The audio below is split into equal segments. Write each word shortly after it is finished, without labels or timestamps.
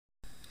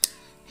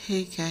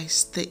Hey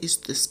guys, there is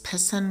this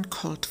person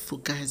called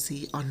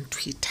Fugazi on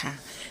Twitter.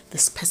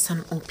 This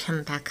person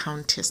opened the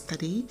account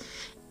yesterday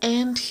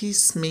and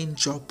his main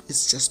job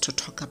is just to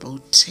talk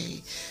about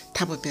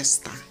Thabo.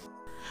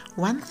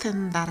 One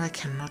thing that I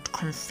cannot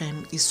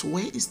confirm is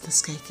where is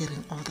this guy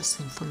getting all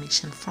this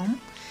information from.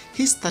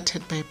 He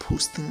started by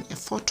posting a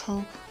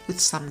photo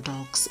with some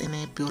dogs in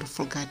a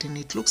beautiful garden.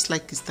 It looks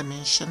like it's the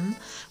mansion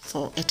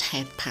at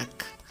Hyde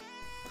Park.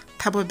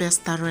 Thabo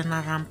ran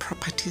around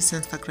Properties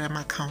Instagram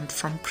account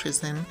from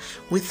prison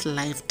with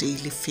live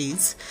daily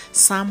feeds.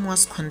 Some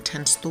was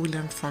content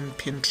stolen from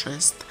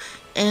Pinterest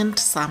and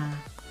some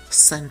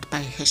sent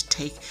by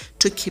hashtag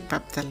to keep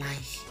up the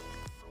lie.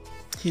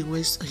 He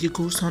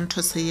goes on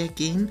to say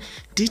again,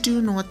 did you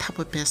know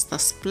Thabo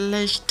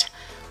splashed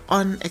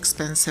on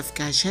expensive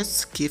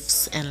gadgets,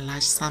 gifts and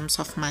large sums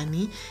of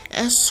money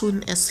as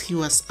soon as he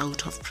was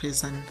out of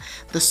prison?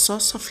 The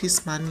source of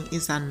his money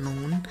is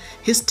unknown.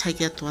 His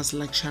target was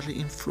luxury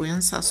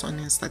influencers on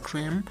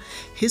Instagram.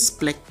 His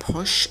black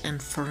posh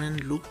and foreign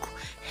look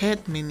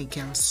had many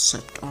girls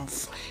swept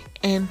off.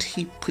 And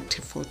he put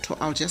a photo.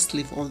 I'll just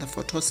leave all the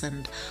photos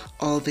and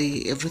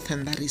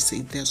everything that he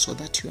said there so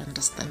that you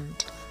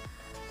understand.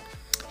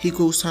 He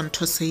goes on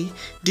to say,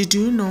 did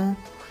you know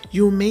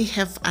you may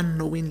have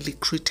unknowingly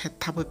greeted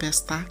Thabo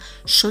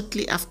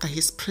shortly after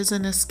his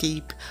prison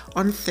escape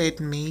on 3rd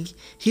May.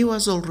 He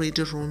was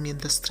already roaming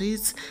the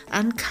streets,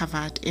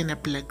 uncovered in a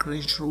black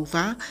Range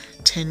Rover.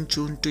 10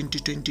 June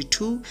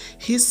 2022,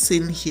 he's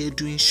seen here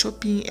doing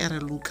shopping at a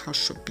local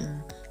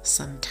shopping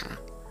center.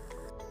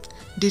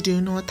 Did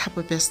you know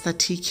Thabo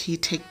TK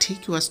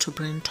tactic was to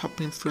bring top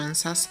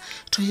influencers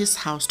to his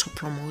house to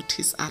promote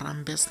his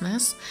Aram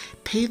business,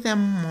 pay them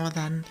more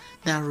than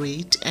their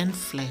rate and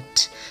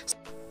flat?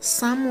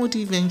 Some would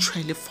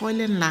eventually fall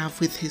in love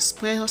with his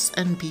spoils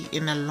and be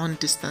in a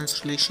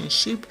long-distance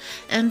relationship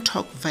and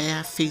talk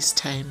via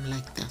FaceTime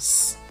like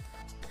this.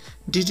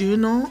 Did you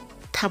know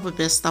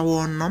Thabo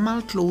wore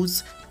normal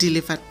clothes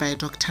delivered by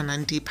Dr.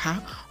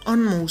 Nandipa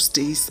on most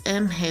days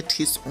and had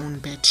his own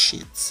bed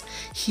sheets?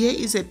 Here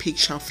is a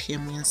picture of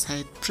him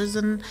inside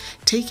prison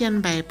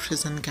taken by a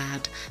prison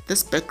guard.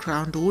 This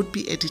background would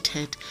be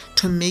edited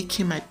to make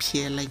him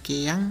appear like a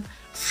young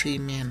free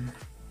man.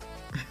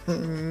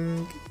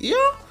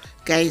 You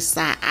guys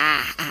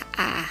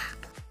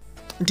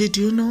Did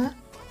you know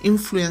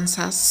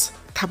influencers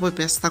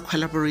Thabo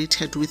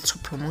collaborated with to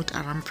promote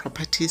Aram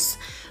properties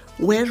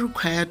were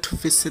required to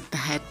visit the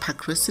Hyde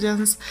Park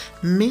residence,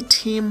 meet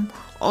him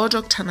or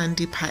Dr.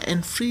 Nandipa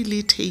and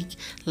freely take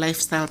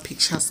lifestyle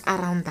pictures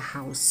around the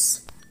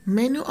house?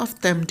 Many of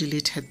them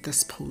deleted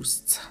these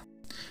posts.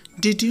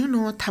 Did you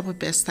know Thabo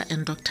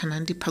and Dr.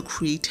 Nandipa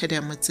created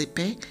a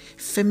Motsepe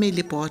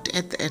family board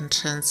at the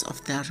entrance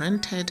of their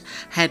rented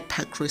Hyde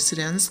Park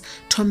residence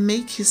to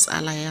make his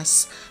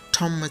alias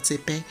Tom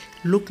Motsepe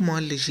look more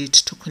legit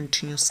to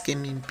continue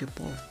scamming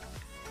people?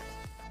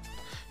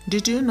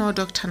 Did you know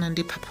Dr.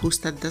 Nandipa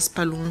posted these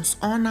balloons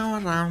on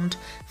or around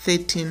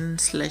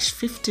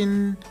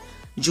 13/15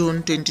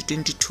 June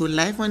 2022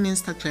 live on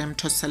Instagram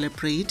to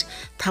celebrate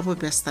Thabo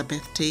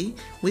birthday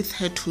with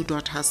her 2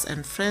 daughters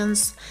and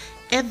friends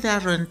at their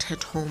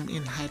rented home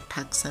in Hyde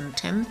Park,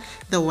 St.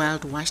 The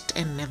world watched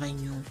and never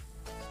knew.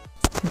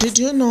 Did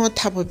you know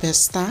Thabo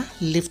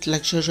lived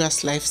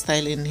luxurious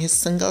lifestyle in his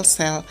single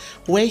cell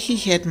where he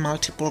had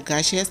multiple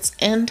gadgets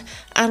and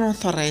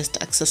unauthorized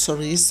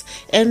accessories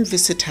and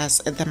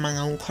visitors at the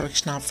Mangaung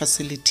Correctional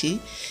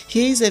Facility?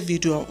 Here is a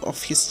video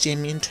of his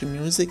jamming to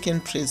music in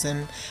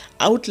prison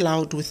out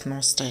loud with no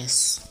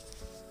stress.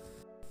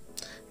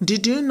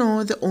 Did you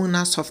know the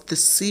owners of the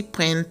Sea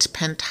Point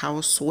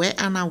penthouse were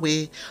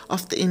unaware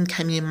of the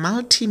incoming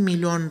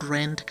multi-million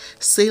rand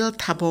sale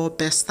Thabo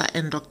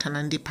and Dr.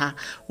 Nandipa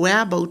were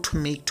about to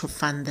make to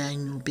fund their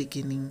new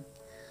beginning?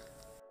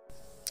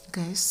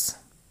 Guys,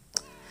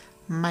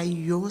 my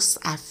yours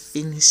are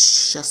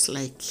finished just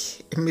like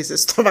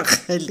Mrs.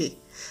 Tobakele.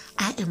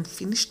 I am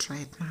finished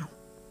right now.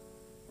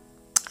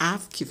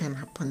 I've given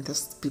up on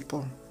these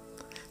people.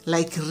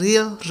 Like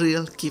real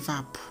give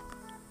up.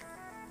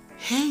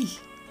 Hey!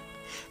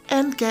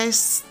 And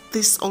guys,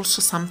 there's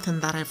also something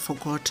that I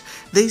forgot.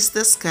 There's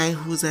this guy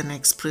who's an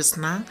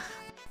ex-prisoner.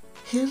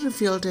 He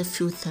revealed a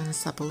few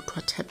things about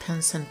what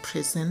happens in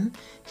prison.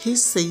 He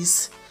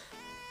says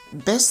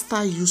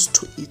Besta used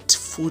to eat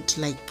food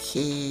like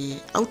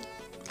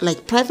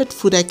private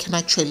food. I can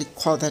actually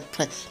call that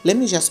let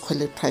me just call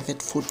it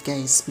private food,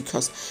 guys,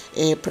 because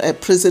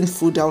prison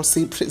food, I'll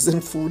say prison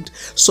food.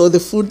 So the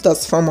food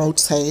that's from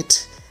outside,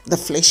 the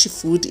fleshy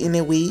food in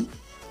a way,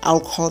 I'll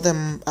call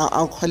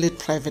it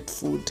private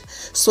food.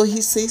 So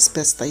he says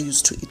Besta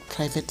used to eat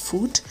private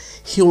food.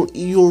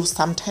 You'll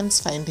sometimes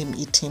find him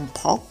eating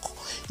pork.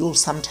 You'll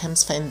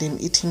sometimes find him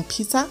eating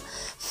pizza,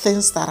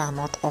 things that are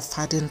not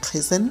offered in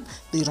prison.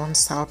 They don't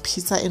sell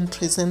pizza in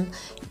prison.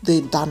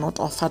 They are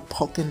not offered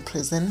pork in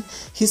prison.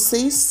 He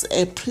says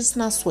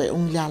prisoners were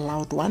only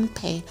allowed 1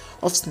 pair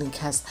of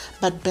sneakers,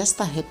 but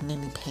Besta had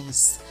many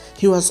pairs.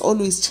 He was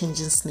always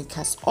changing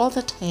sneakers all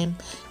the time,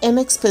 and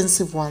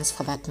expensive ones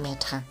for that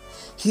matter.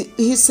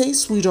 He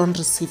says we don't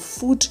receive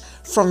food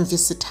from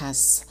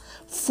visitors.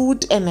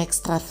 Food and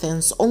extra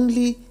things,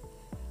 only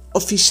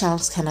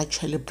officials can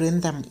actually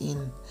bring them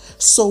in.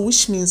 So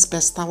which means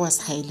Bester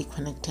was highly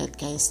connected,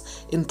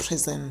 guys, in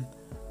prison,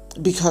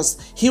 because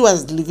he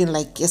was living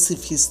like as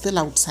if he's still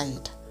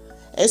outside.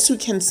 As you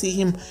can see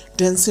him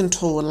dancing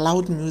to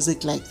loud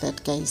music like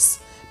that, guys,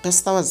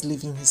 Bester was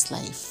living his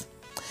life.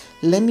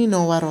 Let me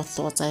know what your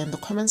thoughts are in the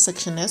comment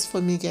section. As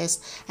for me,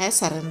 guys, I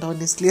surrender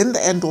honestly. In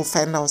the end, we'll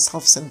find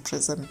ourselves in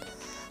prison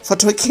for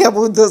talking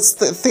about those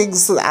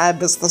things.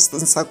 Those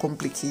things are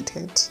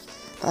complicated.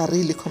 They are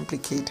really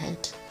complicated.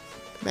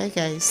 Bye,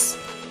 guys.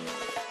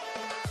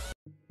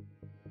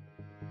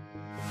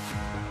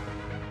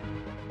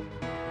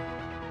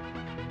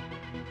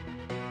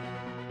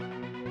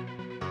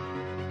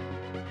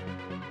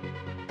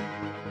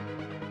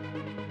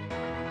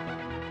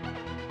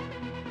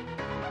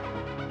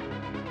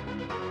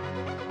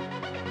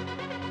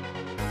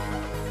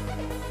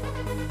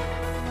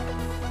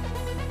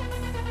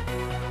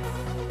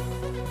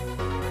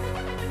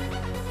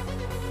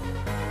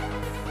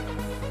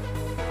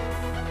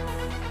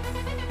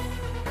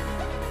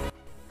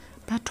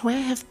 But why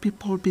have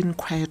people been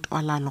quiet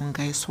all along,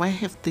 guys? Why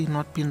have they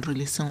not been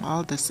releasing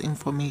all this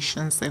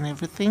information and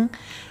everything?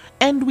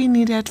 And we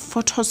needed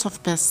photos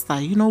of Bester.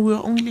 You know, we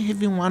were only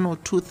having 1 or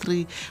 2,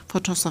 3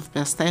 photos of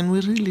Bester, and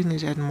we really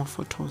needed more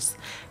photos.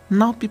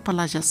 Now people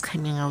are just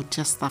coming out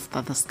just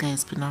after this guy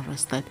has been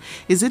arrested.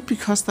 Is it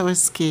because they were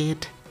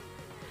scared?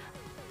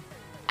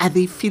 Are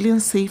they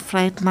feeling safe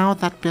right now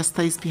that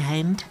Bester is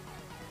behind?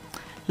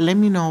 Let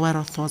me know what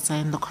your thoughts are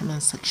in the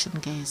comment section,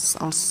 guys.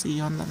 I'll see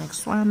you on the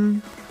next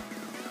one.